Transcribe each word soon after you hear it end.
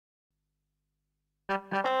He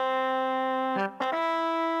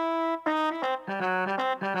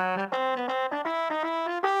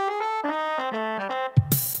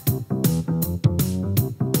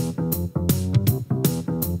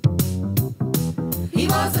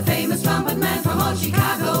was a famous trumpet man from old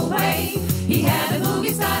Chicago way. He had a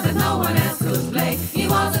boogie style that no one else could play. He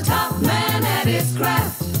was a tough man at his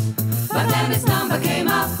craft, but then his number came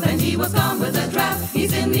up and he was gone with the draft.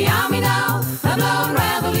 He's in the army now, a blowing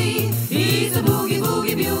reveille. He's a boogie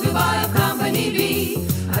boogie bugle boy of Company B.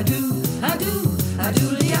 I do,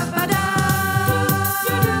 liapada.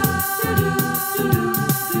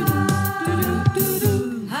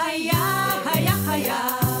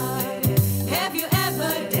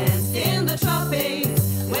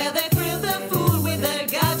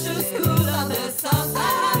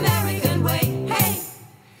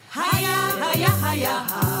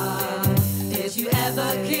 Did you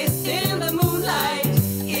ever kiss in the moonlight?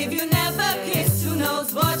 If you never kissed, who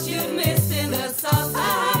knows what you've missed in the South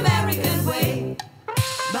American way?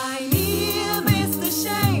 By me, Mr.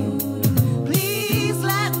 Shane, please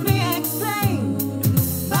let me explain.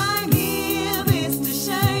 By me, Mr.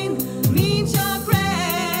 Shane, means your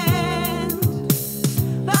friend.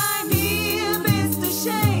 By me, Mr.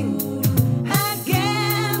 Shane,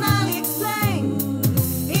 again I'll explain.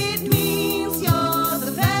 It means you're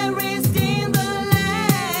the fairest in the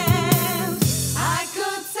land. I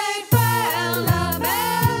could say bella,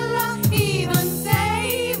 bella, even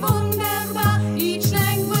say wunderbar. Each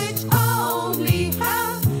language only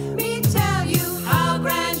have me tell you how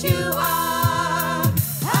grand you are.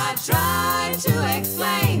 I tried to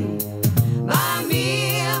explain. By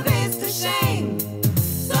me, Mr. Shane,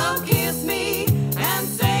 so kiss me and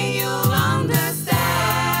say you'll understand.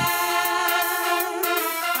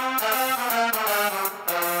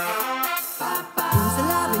 Who's the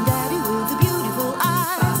loving daddy with the beautiful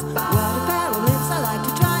eyes? What a pair of lips I like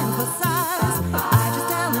to try and emphasize. I just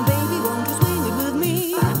tell him, baby, won't you swing it with me?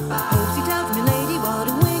 Hopes he tells me, lady, what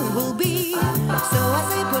a wing it will be. So I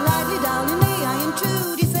say politely, darling, may I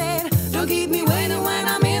intrude? He said, don't keep me waiting when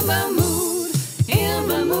I'm in the mood. In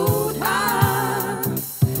the mood,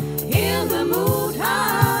 in the mood,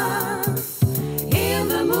 in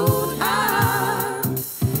the mood,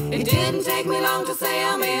 It didn't take me long to say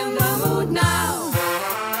I'm in the mood now.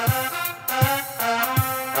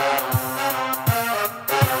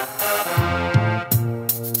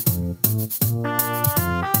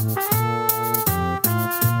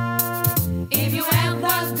 If you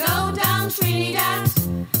ever go down Trinidad,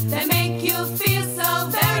 they make you feel so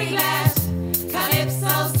very glad.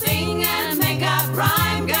 Calypso, sing and make up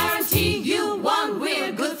rhyme. Guarantee you one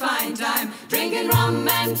real good fine time. Drinking rum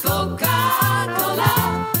and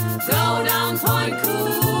Coca-Cola. Go down Point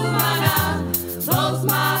Cumana. Both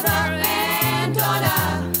mother and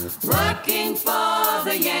daughter working for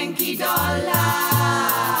the Yankee dollar.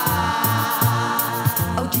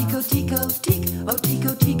 Oh, tico, tico, tick. Oh,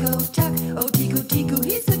 tico, tico, chuck. Oh, tico, tico,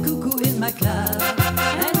 he's the cuckoo in my club.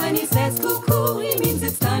 And when he says cuckoo, he means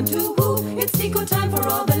it's time to woo. It's tico time for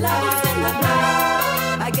all the lovers in the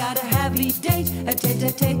club. I got a heavy date, a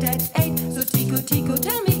tete-a-tete at 8. So tico, tico,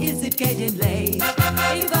 tell me, is it getting late?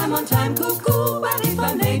 If I'm on time, cuckoo,